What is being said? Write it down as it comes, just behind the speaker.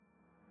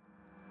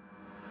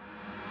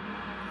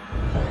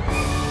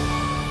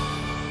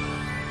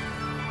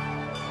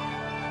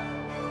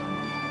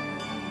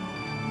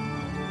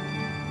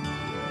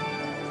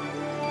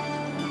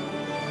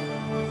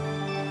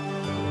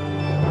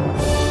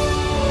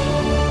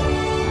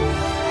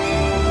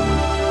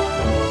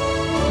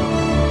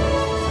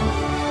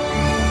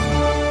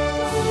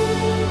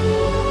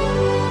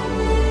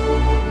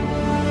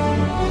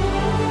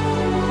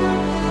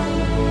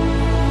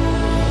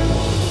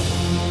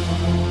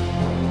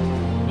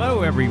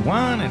Hello,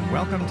 everyone, and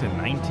welcome to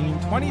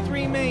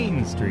 1923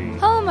 Main Street.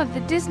 Home of the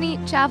Disney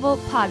Travel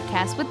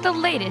Podcast with the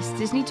latest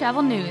Disney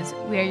travel news.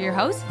 We are your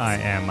hosts. I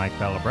am Mike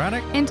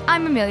Bellabraddock. And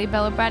I'm Amelia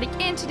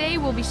Bellabraddock, and today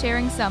we'll be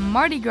sharing some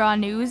Mardi Gras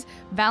news,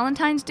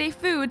 Valentine's Day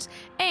foods,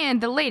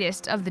 and the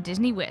latest of the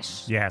Disney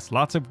Wish. Yes,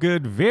 lots of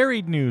good,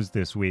 varied news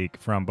this week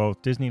from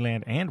both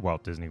Disneyland and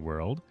Walt Disney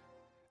World.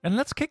 And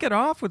let's kick it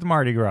off with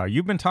Mardi Gras.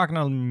 You've been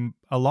talking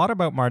a lot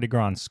about Mardi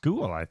Gras in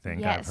school, I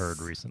think, Yes. I've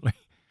heard recently.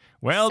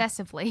 Well,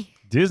 Excessively.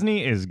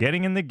 Disney is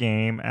getting in the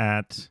game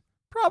at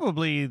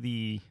probably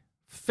the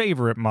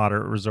favorite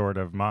moderate resort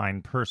of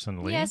mine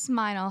personally. Yes,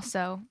 mine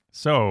also.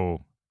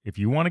 So, if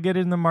you want to get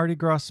in the Mardi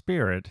Gras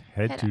spirit,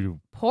 head to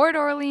Port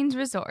Orleans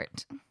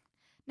Resort.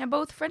 Now,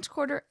 both French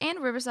Quarter and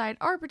Riverside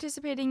are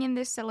participating in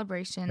this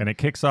celebration. And it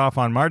kicks off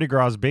on Mardi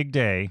Gras' big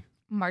day,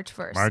 March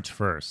 1st. March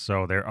 1st.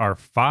 So there are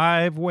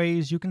 5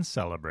 ways you can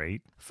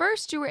celebrate.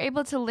 First, you were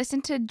able to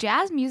listen to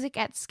jazz music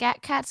at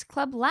Scat Cats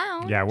Club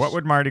Lounge. Yeah, what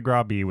would Mardi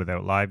Gras be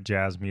without live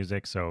jazz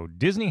music? So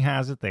Disney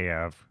has it. They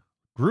have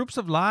groups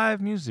of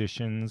live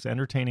musicians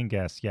entertaining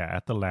guests,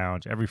 at the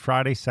lounge every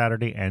Friday,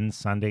 Saturday, and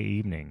Sunday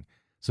evening.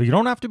 So you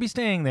don't have to be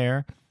staying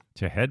there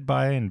to head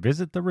by and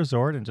visit the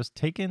resort and just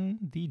take in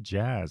the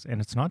jazz.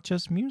 And it's not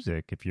just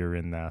music if you're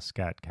in the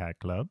Scat Cat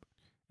Club.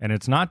 And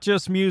it's not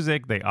just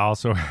music. They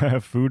also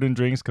have food and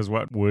drinks, because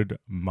what would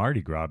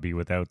Mardi Gras be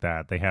without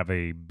that? They have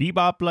a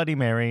Bebop Bloody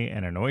Mary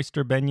and an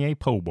oyster beignet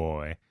po'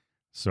 boy.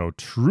 So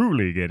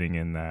truly getting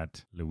in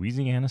that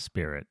Louisiana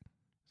spirit.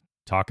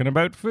 Talking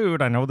about food,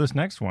 I know this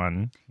next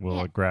one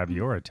will grab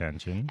your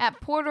attention.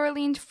 At Port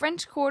Orleans,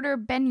 French Quarter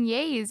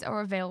beignets are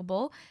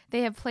available.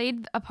 They have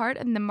played a part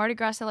in the Mardi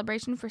Gras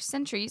celebration for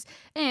centuries,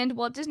 and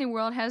Walt Disney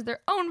World has their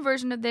own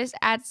version of this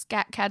at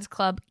Scat Cats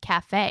Club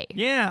Cafe.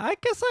 Yeah, I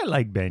guess I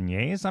like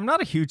beignets. I'm not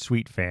a huge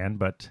sweet fan,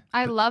 but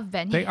I love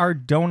beignets. they are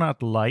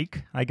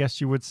donut-like, I guess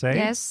you would say.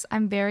 Yes,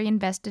 I'm very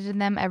invested in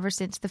them ever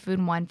since the Food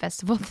and Wine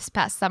Festival this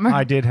past summer.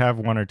 I did have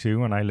one or two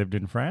when I lived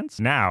in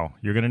France. Now,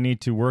 you're going to need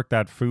to work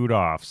that food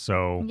off,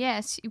 so...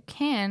 Yes, you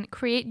can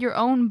create your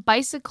own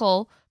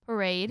bicycle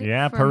parade.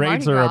 Yeah, for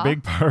parades Mardi are a Gras.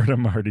 big part of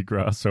Mardi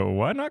Gras, so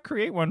why not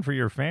create one for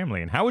your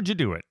family? And how would you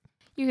do it?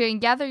 You can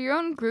gather your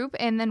own group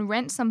and then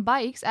rent some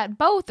bikes at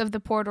both of the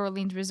Port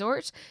Orleans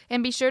resorts,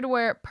 and be sure to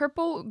wear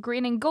purple,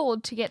 green, and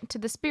gold to get into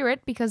the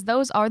spirit, because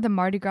those are the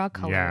Mardi Gras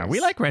colors. Yeah,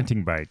 we like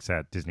renting bikes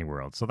at Disney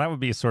World, so that would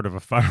be sort of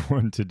a fun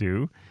one to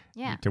do.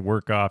 Yeah. To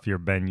work off your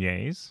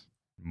beignets.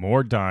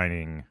 More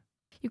dining.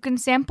 You can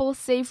sample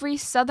savory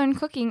Southern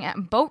cooking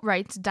at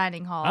Boatwright's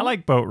Dining Hall. I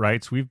like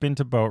Boatwrights. We've been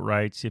to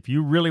Boatwrights. If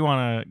you really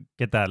want to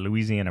get that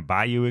Louisiana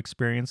Bayou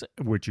experience,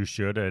 which you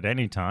should at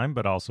any time,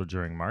 but also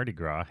during Mardi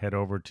Gras, head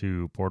over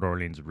to Port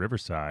Orleans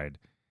Riverside,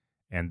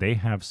 and they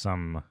have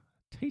some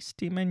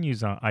tasty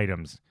menus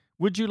items.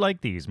 Would you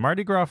like these?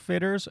 Mardi Gras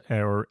Fritters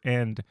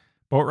and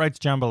Boatwright's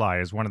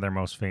Jambalaya is one of their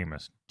most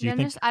famous. Do you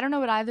think? I don't know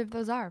what either of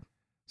those are.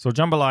 So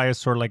jambalaya is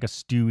sort of like a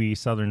stewy,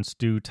 southern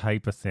stew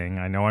type of thing.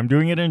 I know I'm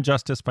doing it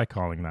injustice by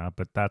calling that,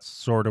 but that's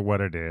sort of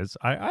what it is.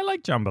 I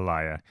like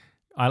jambalaya.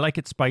 I like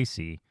it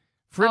spicy.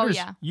 Fritters,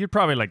 you'd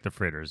probably like the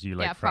fritters. You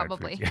like fried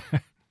probably. foods. Yeah.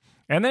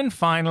 And then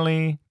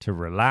finally, to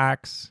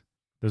relax,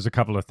 there's a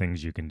couple of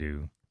things you can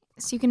do.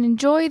 So you can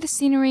enjoy the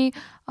scenery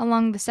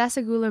along the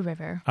Sassagoula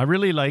River. I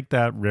really like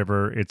that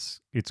river.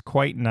 It's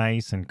quite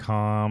nice and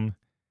calm,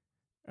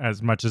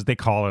 as much as they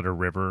call it a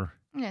river.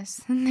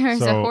 Yes,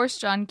 there's a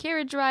horse-drawn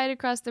carriage ride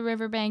across the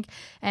riverbank,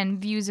 and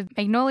views of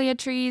magnolia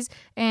trees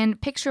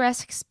and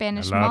picturesque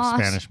Spanish moss. I love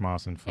Spanish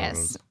moss in photos.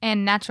 Yes,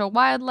 and natural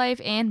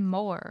wildlife and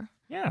more.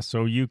 Yeah,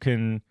 so you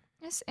can...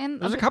 Yes, and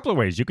there's a couple of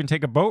ways. You can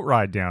take a boat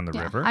ride down the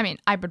river. I mean,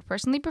 I would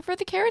personally prefer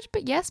the carriage,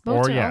 but yes,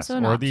 boats are also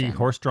an option. Or the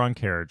horse-drawn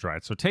carriage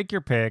ride. So take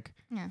your pick.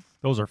 Yeah.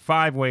 Those are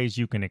 5 ways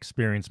you can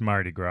experience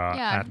Mardi Gras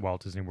at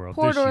Walt Disney World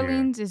Port this year.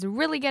 Orleans is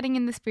really getting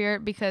in the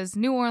spirit, because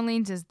New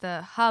Orleans is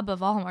the hub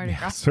of all Mardi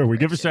Gras. So we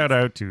give a shout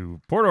out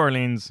to Port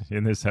Orleans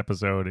in this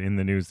episode in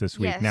the news this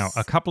week. Yes. Now,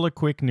 a couple of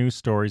quick news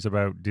stories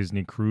about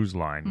Disney Cruise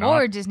Line.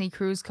 More Disney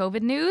Cruise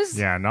COVID news.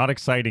 Yeah, not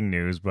exciting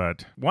news,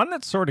 but one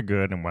that's sort of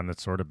good and one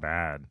that's sort of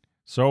bad.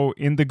 So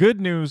in the good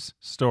news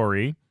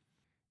story,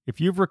 if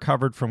you've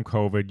recovered from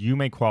COVID, you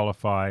may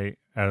qualify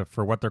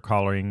for what they're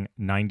calling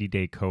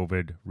 90-day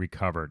COVID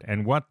recovered.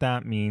 And what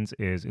that means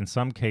is, in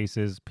some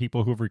cases,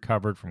 people who've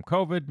recovered from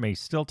COVID may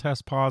still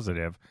test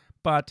positive,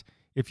 but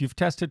if you've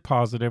tested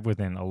positive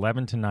within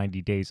 11 to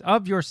 90 days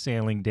of your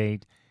sailing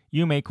date,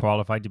 you may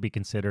qualify to be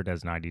considered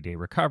as 90-day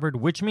recovered,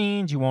 which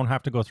means you won't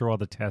have to go through all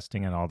the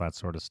testing and all that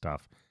sort of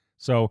stuff.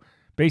 So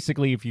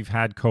basically, if you've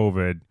had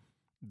COVID,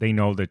 they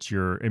know that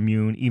you're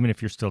immune, even if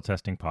you're still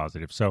testing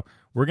positive. So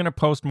we're going to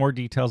post more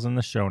details in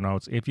the show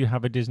notes. If you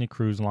have a Disney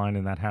Cruise Line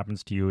and that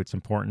happens to you, it's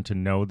important to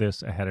know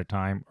this ahead of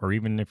time. Or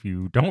even if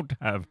you don't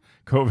have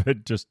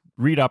COVID, just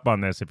read up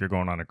on this if you're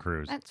going on a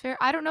cruise. That's fair.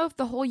 I don't know if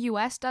the whole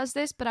U.S. does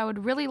this, but I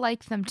would really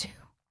like them to.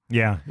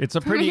 Yeah, it's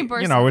a pretty,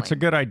 it's a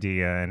good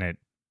idea, and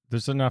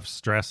There's enough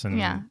stress and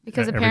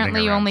because everything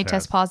apparently you around only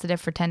tests. test positive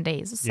for 10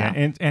 days. So.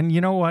 Yeah, and you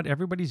know what?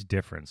 Everybody's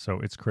different, so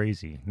it's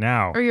crazy.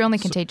 Now, or you're only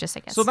contagious, I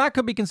guess. So that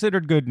could be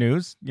considered good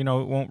news. You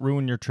know, it won't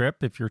ruin your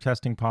trip if you're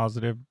testing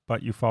positive,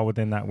 but you fall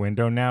within that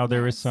window. Now,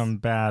 there is some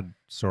bad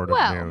sort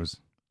of news.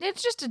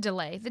 It's just a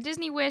delay. The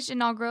Disney Wish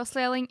inaugural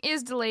sailing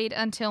is delayed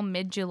until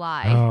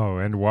mid-July. Oh,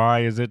 and why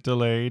is it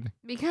delayed?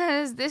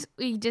 Because this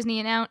week Disney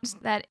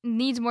announced that it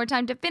needs more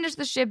time to finish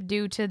the ship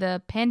due to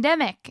the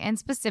pandemic, and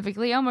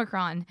specifically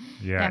Omicron.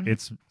 Yeah,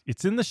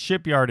 it's in the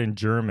shipyard in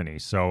Germany,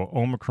 so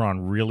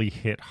Omicron really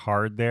hit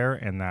hard there,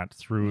 and that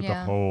threw the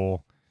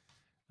whole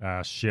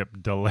ship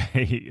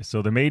delay.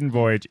 So the maiden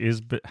voyage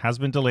has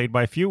been delayed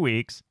by a few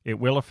weeks. It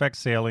will affect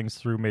sailings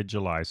through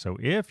mid-July. So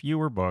if you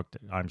were booked,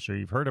 I'm sure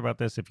you've heard about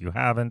this. If you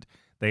haven't,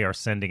 they are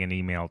sending an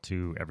email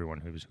to everyone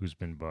who's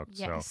been booked.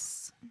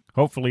 Yes. So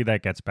hopefully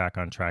that gets back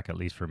on track at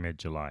least for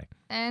mid-July.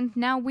 And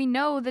now we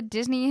know that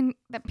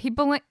that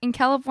people in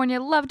California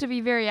love to be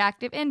very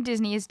active, and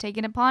Disney has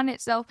taken upon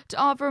itself to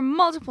offer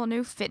multiple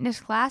new fitness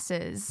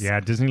classes. Yeah,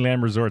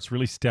 Disneyland Resort's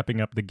really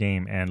stepping up the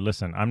game. And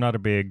listen, I'm not a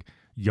big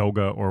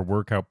yoga or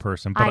workout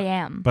person, but I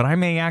am. But I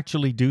may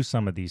actually do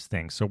some of these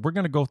things. So we're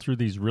going to go through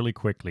these really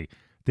quickly.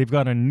 They've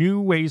got a new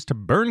ways to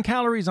burn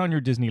calories on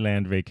your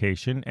Disneyland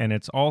vacation, and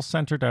it's all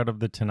centered out of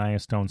the Tenaya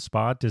Stone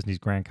Spa, Disney's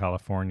Grand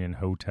Californian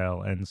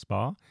Hotel and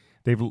Spa.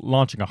 They're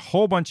launching a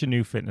whole bunch of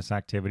new fitness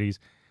activities.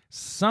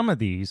 Some of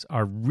these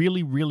are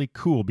really, really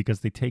cool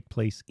because they take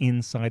place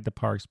inside the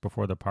parks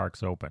before the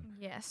parks open.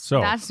 Yes, so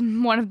that's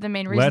one of the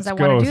main reasons I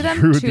want to do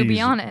them, to be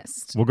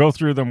honest. We'll go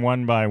through them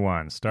one by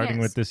one, starting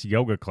with this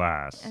yoga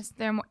class. Yes,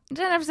 there are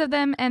 10 of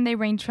them, and they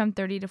range from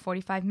 30 to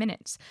 45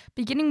 minutes.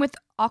 Beginning with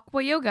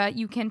aqua yoga,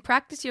 you can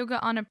practice yoga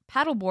on a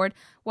paddleboard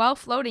while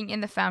floating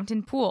in the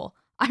fountain pool.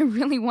 I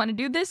really want to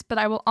do this, but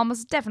I will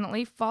almost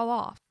definitely fall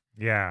off.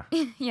 Yeah.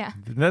 Yeah.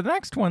 The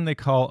next one they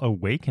call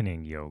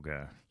awakening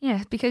yoga.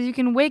 Yeah, because you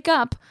can wake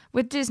up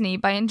with Disney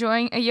by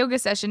enjoying a yoga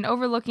session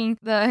overlooking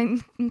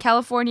the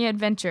California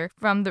Adventure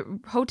from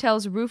the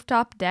hotel's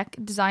rooftop deck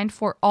designed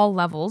for all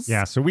levels.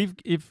 Yeah, so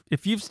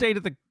if you've stayed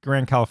at the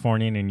Grand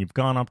Californian and you've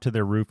gone up to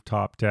their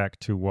rooftop deck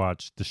to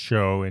watch the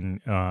show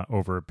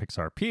over at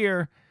Pixar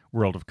Pier,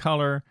 World of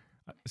Color,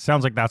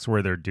 sounds like that's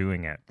where they're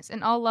doing it.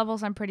 And all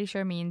levels, I'm pretty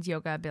sure, means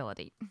yoga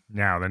ability.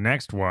 Now, the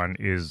next one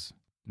is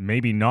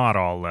maybe not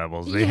all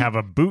levels. They have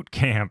a boot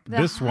camp.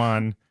 This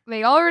one...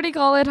 They already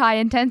call it high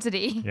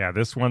intensity. Yeah,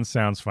 this one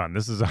sounds fun.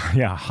 This is a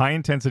high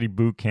intensity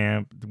boot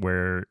camp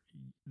where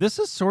this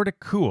is sort of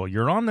cool.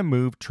 You're on the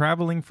move,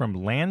 traveling from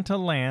land to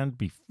land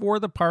before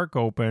the park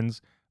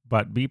opens,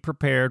 but be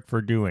prepared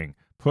for doing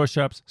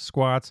push-ups,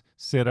 squats,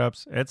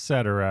 sit-ups,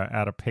 etc.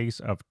 at a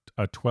pace of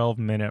a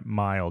 12-minute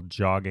mile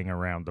jogging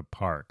around the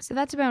park. So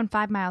that's about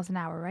 5 miles an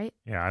hour, right?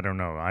 Yeah, I don't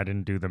know. I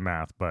didn't do the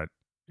math, but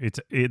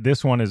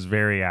this one is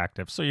very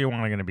active, so you're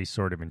only going to be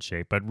sort of in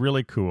shape, but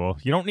really cool.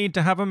 You don't need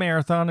to have a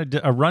marathon,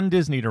 a Run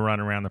Disney to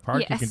run around the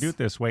park. Yes. You can do it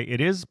this way. It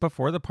is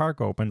before the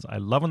park opens. I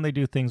love when they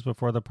do things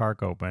before the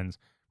park opens.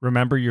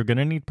 Remember, you're going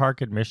to need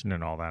park admission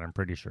and all that, I'm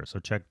pretty sure, so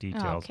check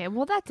details. Oh, okay,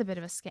 well, that's a bit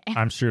of a scam.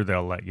 I'm sure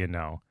they'll let you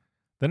know.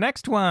 The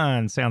next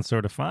one sounds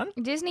sort of fun.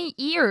 Disney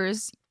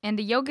Ears and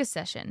a yoga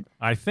session.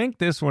 I think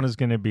this one is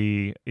going to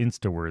be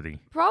Insta-worthy.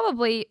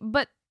 Probably,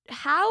 but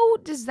how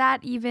does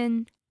that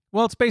even...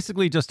 Well, it's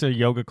basically just a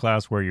yoga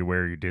class where you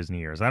wear your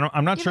Disney ears.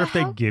 I'm not sure if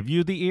they give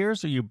you the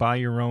ears or you buy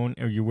your own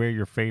or you wear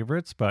your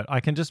favorites, but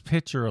I can just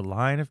picture a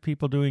line of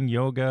people doing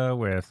yoga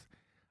with,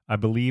 I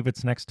believe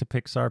it's next to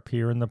Pixar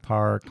Pier in the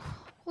park.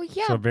 Well,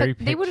 yeah, so very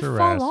but they would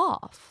picturesque. fall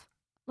off.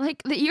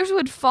 Like, the ears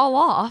would fall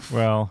off.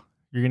 Well,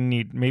 you're going to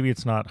need, maybe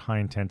it's not high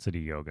intensity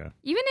yoga.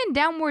 Even in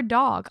Downward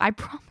Dog, I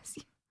promise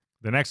you.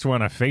 The next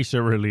one, a fascia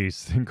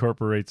release,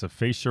 incorporates a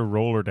fascia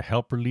roller to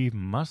help relieve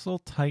muscle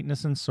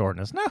tightness and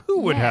soreness. Now, who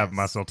would have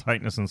muscle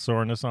tightness and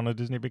soreness on a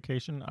Disney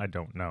vacation? I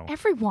don't know.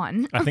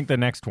 Everyone. I think the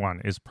next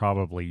one is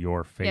probably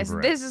your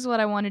favorite. Yes, this is what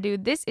I want to do.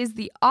 This is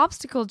the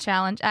Obstacle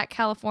Challenge at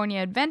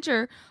California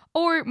Adventure,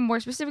 or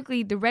more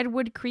specifically, the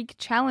Redwood Creek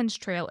Challenge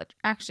Trail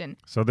action.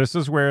 So this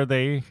is where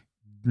they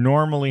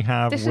normally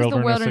have This is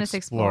the Wilderness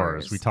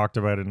Explorers. We talked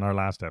about it in our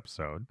last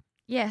episode.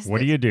 Yes. What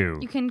do you do?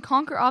 You can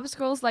conquer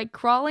obstacles like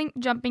crawling,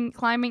 jumping,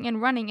 climbing,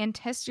 and running, and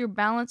test your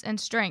balance and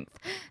strength.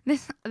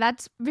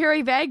 That's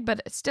very vague,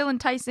 but it's still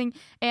enticing,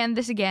 and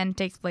this again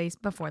takes place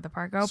before the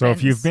park opens. So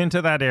if you've been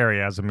to that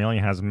area, as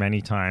Amelia has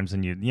many times,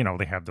 and you know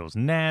they have those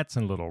nets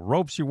and little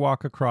ropes you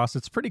walk across,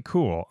 it's pretty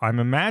cool. I'm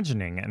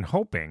imagining and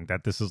hoping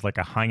that this is like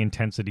a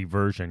high-intensity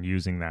version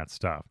using that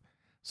stuff.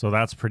 So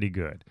that's pretty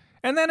good.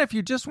 And then if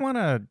you just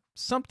want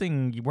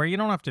something where you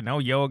don't have to know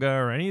yoga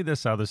or any of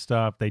this other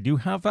stuff, they do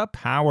have a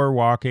power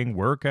walking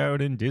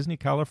workout in Disney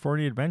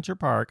California Adventure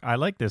Park. I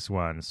like this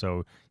one.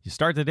 So you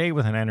start the day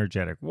with an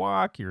energetic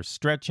walk, you're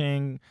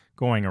stretching,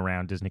 going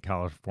around Disney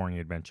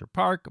California Adventure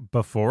Park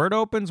before it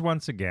opens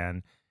once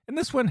again. And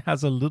this one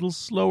has a little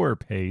slower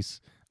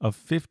pace of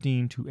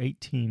 15 to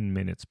 18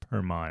 minutes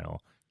per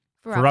mile.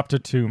 For up to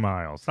 2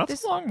 miles.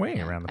 That's a long way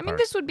yeah. around the park. I mean,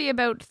 this would be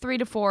about 3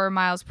 to 4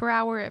 miles per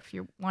hour if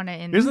you want to.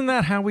 Isn't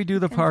that how we do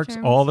the parks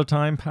terms. all the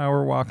time,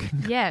 power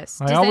walking? Yes.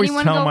 I always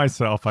tell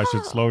myself I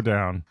should slow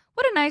down.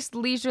 What a nice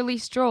leisurely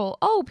stroll.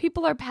 Oh,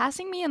 people are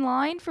passing me in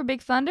line for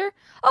Big Thunder?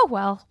 Oh,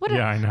 well, what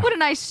a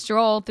nice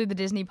stroll through the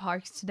Disney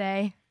parks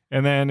today.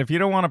 And then if you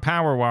don't want to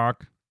power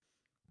walk,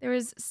 there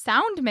is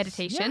sound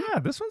meditation. Yeah,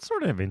 this one's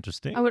sort of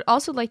interesting. I would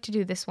also like to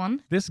do this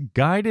one. This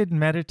guided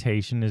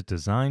meditation is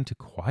designed to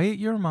quiet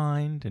your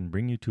mind and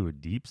bring you to a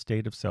deep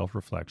state of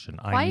self-reflection.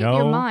 Quiet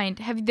your mind.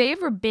 Have they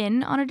ever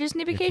been on a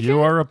Disney vacation? If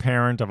you are a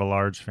parent of a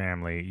large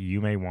family,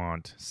 you may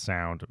want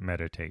sound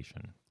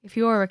meditation. If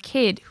you are a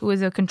kid who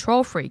is a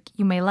control freak,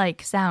 you may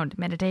like sound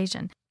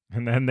meditation.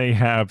 And then they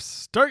have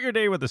start your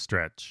day with a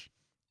stretch.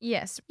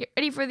 Yes, get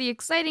ready for the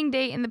exciting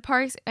day in the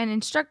parks, and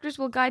instructors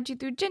will guide you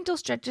through gentle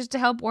stretches to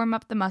help warm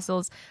up the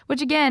muscles,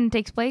 which again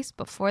takes place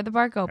before the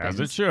park opens. As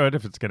it should,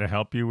 if it's going to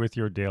help you with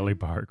your daily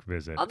park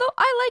visit. Although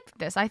I like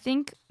this. I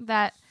think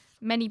that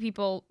many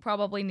people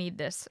probably need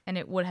this, and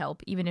it would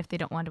help, even if they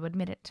don't want to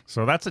admit it.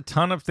 So that's a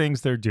ton of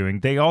things they're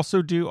doing. They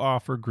also do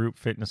offer group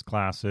fitness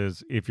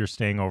classes if you're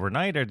staying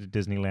overnight at a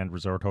Disneyland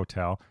Resort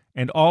Hotel.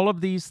 And all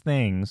of these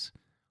things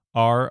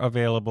are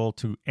available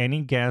to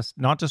any guest,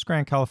 not just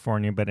Grand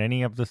California, but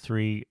any of the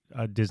 3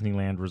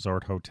 Disneyland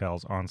Resort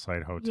Hotels,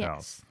 on-site hotels.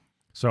 Yes.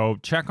 So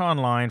check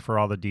online for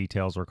all the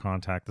details or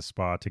contact the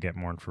spa to get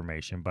more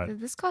information. But does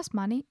this cost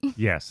money?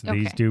 Yes, Okay.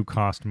 these do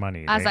cost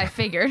money. As I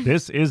figured.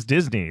 This is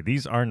Disney.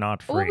 These are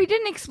not free. Well, we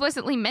didn't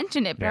explicitly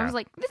mention it, but I was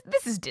like,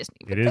 this is Disney.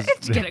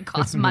 It's going to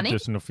cost it's an money.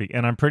 additional fee.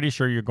 And I'm pretty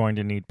sure you're going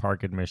to need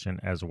park admission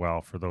as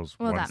well for those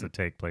ones that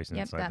take place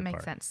inside the park. Yep, that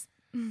makes sense.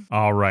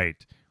 All right.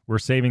 We're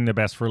saving the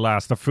best for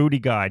last. The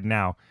foodie guide.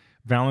 Now,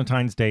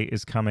 Valentine's Day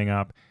is coming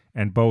up,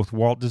 and both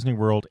Walt Disney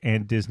World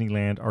and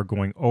Disneyland are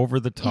going over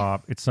the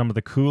top. It's some of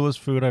the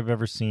coolest food I've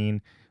ever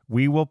seen.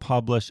 We will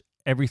publish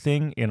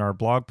everything in our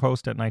blog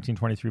post at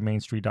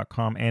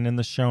 1923mainstreet.com, and in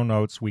the show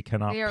notes. We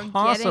cannot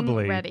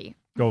possibly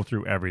go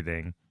through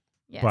everything.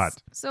 Yes.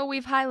 But, so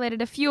we've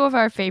highlighted a few of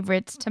our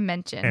favorites to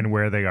mention. And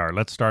where they are.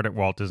 Let's start at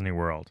Walt Disney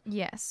World.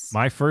 Yes.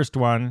 My first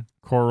one,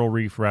 Coral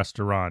Reef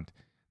Restaurant.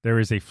 There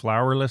is a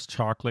flourless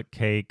chocolate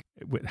cake.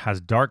 It has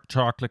dark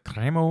chocolate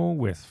cremo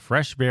with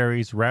fresh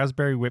berries,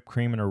 raspberry whipped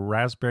cream, and a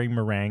raspberry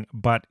meringue.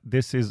 But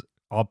this is,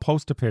 I'll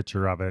post a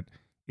picture of it.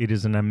 It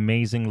is an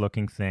amazing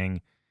looking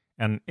thing.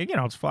 And,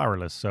 it's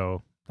flourless,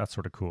 so that's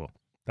sort of cool.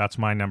 That's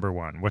my number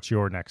one. What's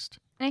your next?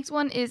 Next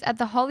one is at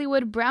the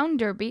Hollywood Brown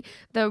Derby,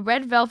 the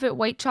Red Velvet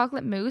White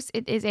Chocolate Mousse.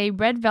 It is a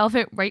red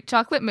velvet white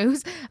chocolate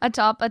mousse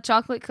atop a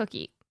chocolate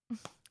cookie.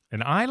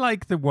 And I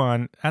like the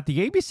one at the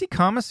ABC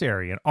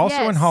Commissary and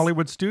also in Yes.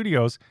 Hollywood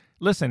Studios.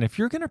 Listen, if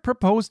you're going to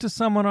propose to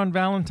someone on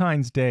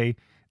Valentine's Day,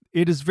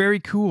 it is very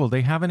cool.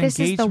 They have an engagement.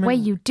 This is the way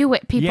you do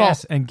it, people.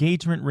 Yes,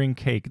 engagement ring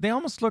cake. They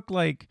almost look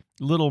like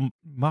little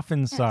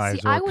muffin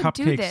size or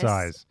cupcake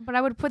size. But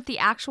I would put the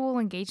actual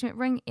engagement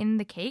ring in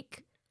the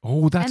cake.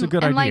 Oh, that's a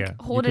good and idea.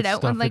 Like hold You it could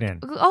out and stuff like, it in.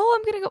 oh,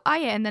 I'm gonna go.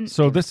 And then.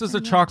 So this is a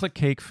chocolate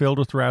cake filled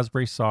with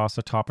raspberry sauce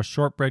atop a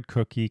shortbread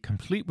cookie,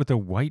 complete with a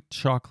white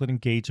chocolate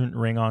engagement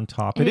ring on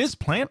top. It is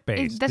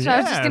plant-based. That's what I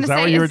was just gonna is that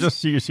say. what you were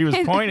just? She was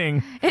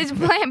pointing. It's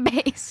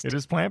plant-based. It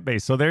is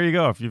plant-based. So there you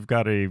go. If you've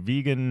got a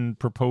vegan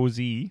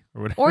proposee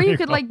or whatever. Or you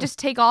could like just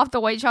take off the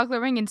white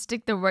chocolate ring and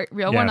stick the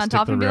real one on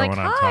top and be like,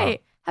 "Hi, happy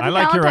I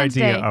like your Valentine's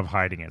idea Day. of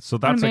hiding it. So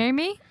Wanna that's marry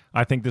me?"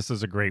 I think this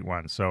is a great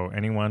one. So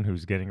anyone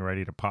who's getting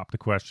ready to pop the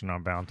question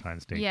on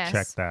Valentine's Day, Yes.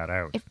 check that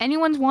out. If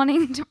anyone's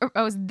wanting to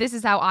propose, this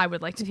is how I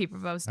would like to be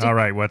proposed to. All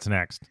right, what's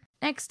next?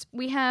 Next,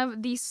 we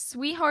have the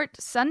Sweetheart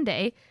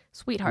Sundae.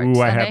 Sweetheart Ooh,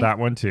 Sundae. I had that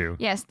one too.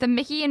 Yes, the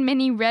Mickey and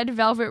Minnie red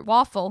velvet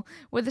waffle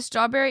with a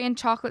strawberry and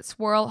chocolate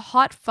swirl,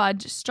 hot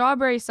fudge,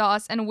 strawberry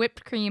sauce, and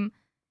whipped cream.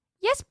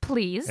 Yes,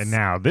 please. And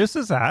now this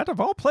is at,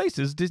 of all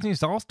places,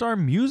 Disney's All-Star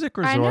Music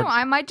Resort. I know.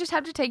 I might just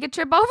have to take a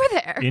trip over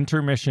there.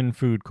 Intermission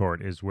Food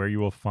Court is where you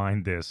will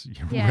find this.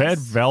 Yes. Red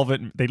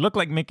velvet. They look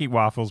like Mickey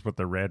waffles, but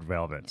they're red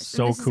velvet. Yes,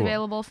 So this cool. is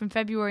available from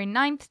February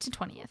 9th to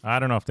 20th. I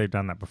don't know if they've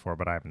done that before,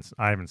 but I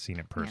haven't seen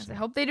it Yes, personally. I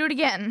hope they do it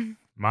again.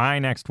 My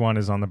next one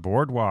is on the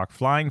boardwalk,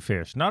 Flying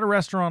Fish. Not a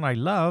restaurant I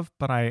love,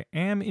 but I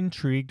am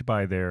intrigued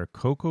by their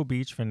Cocoa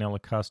Beach vanilla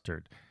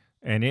custard.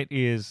 And it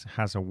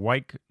has a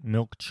white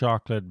milk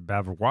chocolate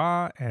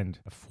bavarois and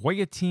a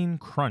feuilletine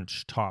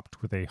crunch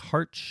topped with a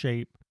heart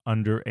shape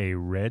under a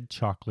red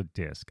chocolate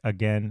disc.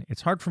 Again,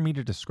 it's hard for me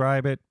to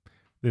describe it.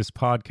 This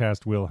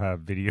podcast will have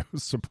video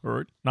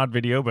support. Not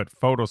video, but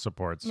photo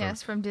support. So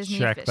Yes, from Disney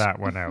check Fish. that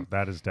one out.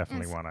 That is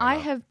definitely Yes, one I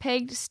love. have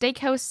pegged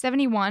Steakhouse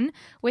 71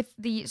 with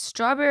the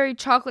strawberry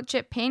chocolate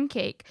chip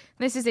pancake.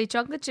 This is a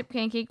chocolate chip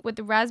pancake with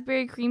the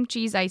raspberry cream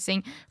cheese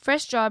icing,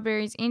 fresh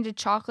strawberries, and a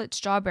chocolate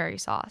strawberry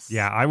sauce.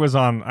 Yeah, I was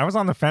on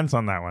the fence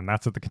on that one.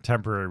 That's at the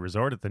Contemporary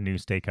Resort at the new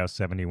Steakhouse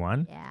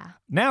 71. Yeah.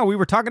 Now, we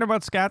were talking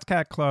about Scats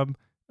Cat Club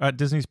at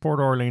Disney's Port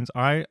Orleans.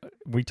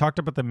 We talked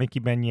about the Mickey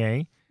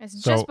beignet. It's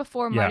just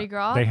before Mardi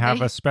Gras. They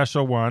have a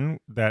special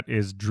one that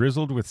is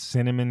drizzled with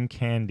cinnamon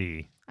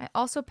candy. I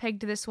also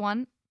pegged this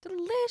one.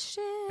 Delicious.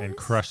 And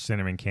crushed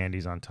cinnamon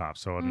candies on top.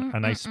 So a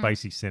nice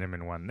spicy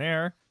cinnamon one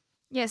there.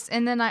 Yes,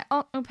 and then I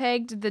also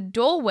pegged the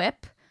Dole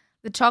Whip,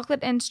 the chocolate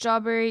and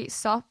strawberry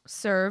soft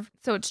serve.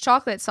 So it's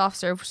chocolate soft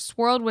serve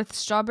swirled with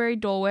strawberry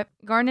Dole Whip,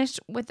 garnished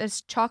with a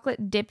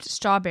chocolate dipped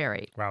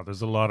strawberry. Wow,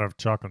 there's a lot of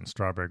chocolate and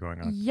strawberry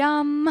going on.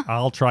 Yum.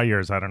 I'll try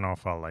yours. I don't know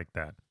if I'll like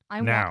that.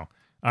 Now,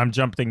 I'm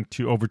jumping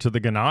over to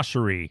the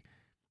ganachery.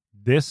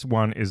 This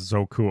one is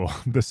so cool.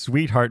 The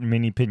Sweetheart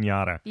Mini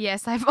Piñata.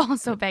 Yes, I've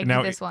also pegged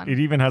this one. It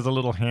even has a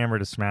little hammer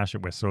to smash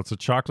it with. So it's a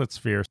chocolate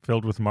sphere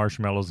filled with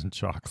marshmallows and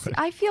chocolate. See,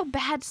 I feel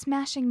bad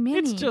smashing mini.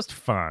 It's just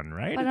fun,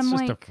 right? But it's I'm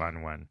just like, a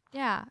fun one.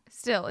 Yeah,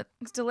 still,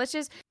 it's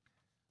delicious.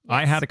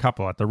 I had a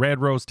couple at the Red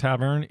Rose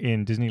Tavern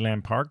in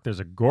Disneyland Park. There's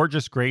a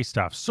gorgeous gray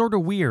stuff. Sort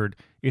of weird.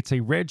 It's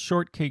a red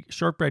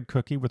shortbread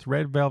cookie with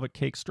red velvet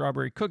cake,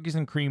 strawberry cookies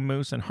and cream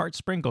mousse, and heart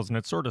sprinkles. And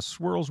it sort of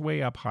swirls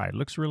way up high. It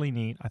looks really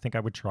neat. I think I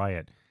would try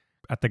it.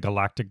 At the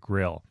Galactic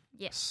Grill.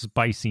 Yes.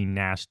 Spicy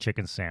Nash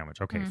chicken sandwich.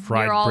 Okay, You're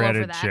fried all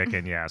breaded over that.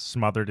 chicken. Yeah,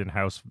 smothered in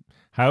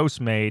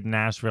house-made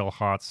Nashville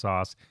hot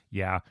sauce.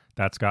 Yeah,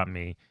 that's got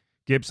me.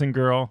 Gibson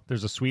Girl,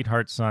 there's a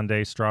Sweetheart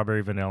Sundae,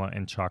 strawberry vanilla,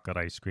 and chocolate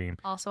ice cream.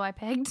 Also, I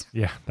pegged.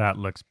 Yeah, that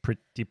looks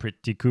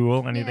pretty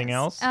cool. Anything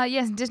else?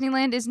 Yes,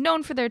 Disneyland is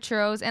known for their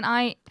churros, and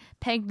I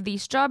pegged the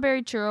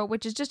strawberry churro,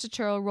 which is just a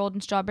churro rolled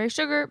in strawberry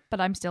sugar,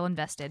 but I'm still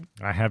invested.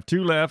 I have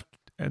two left.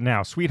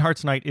 Now,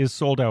 Sweethearts Night is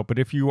sold out, but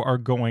if you are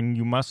going,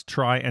 you must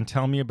try and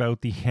tell me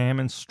about the ham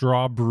and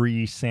straw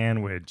brie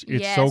sandwich.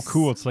 It's so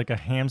cool. It's like a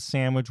ham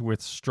sandwich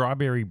with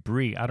strawberry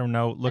brie. I don't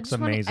know. It looks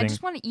amazing. I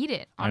just want to eat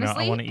it,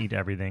 honestly. I want to eat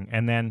everything.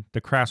 And then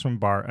the Craftsman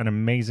Bar, an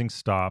amazing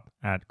stop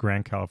at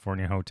Grand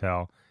California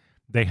Hotel.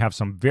 They have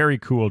some very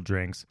cool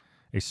drinks.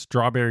 A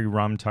strawberry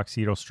rum,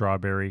 tuxedo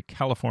strawberry,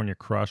 California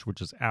Crush, which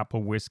is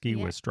apple whiskey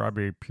with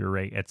strawberry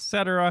puree,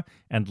 etc.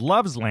 And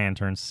Love's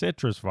Lantern,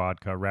 citrus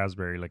vodka,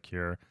 raspberry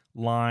liqueur,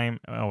 lime,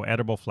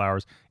 edible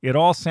flowers. It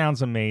all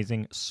sounds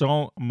amazing.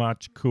 So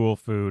much cool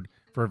food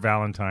for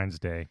Valentine's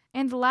Day.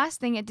 And the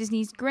last thing at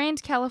Disney's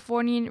Grand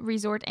Californian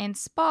Resort and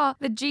Spa,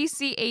 the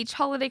GCH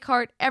Holiday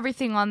Cart,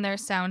 everything on there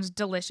sounds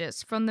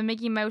delicious. From the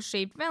Mickey Mouse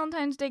shaped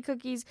Valentine's Day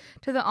cookies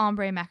to the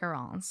ombre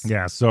macarons.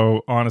 Yeah,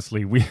 so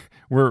honestly,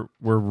 we're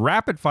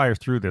rapid fire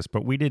through this,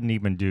 but we didn't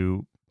even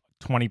do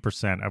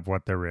 20% of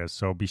what there is.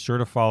 So be sure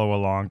to follow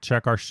along.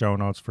 Check our show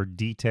notes for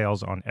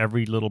details on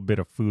every little bit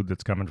of food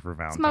that's coming for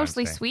Valentine's It's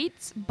mostly Day.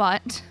 sweets,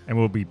 but... And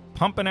we'll be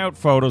pumping out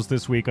photos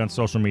this week on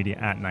social media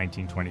at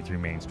 1923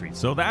 Main Street.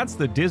 So that's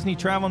the Disney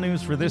travel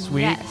news for this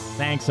week. Yes.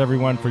 Thanks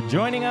everyone for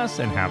joining us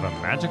and have a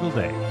magical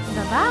day.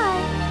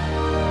 Bye-bye.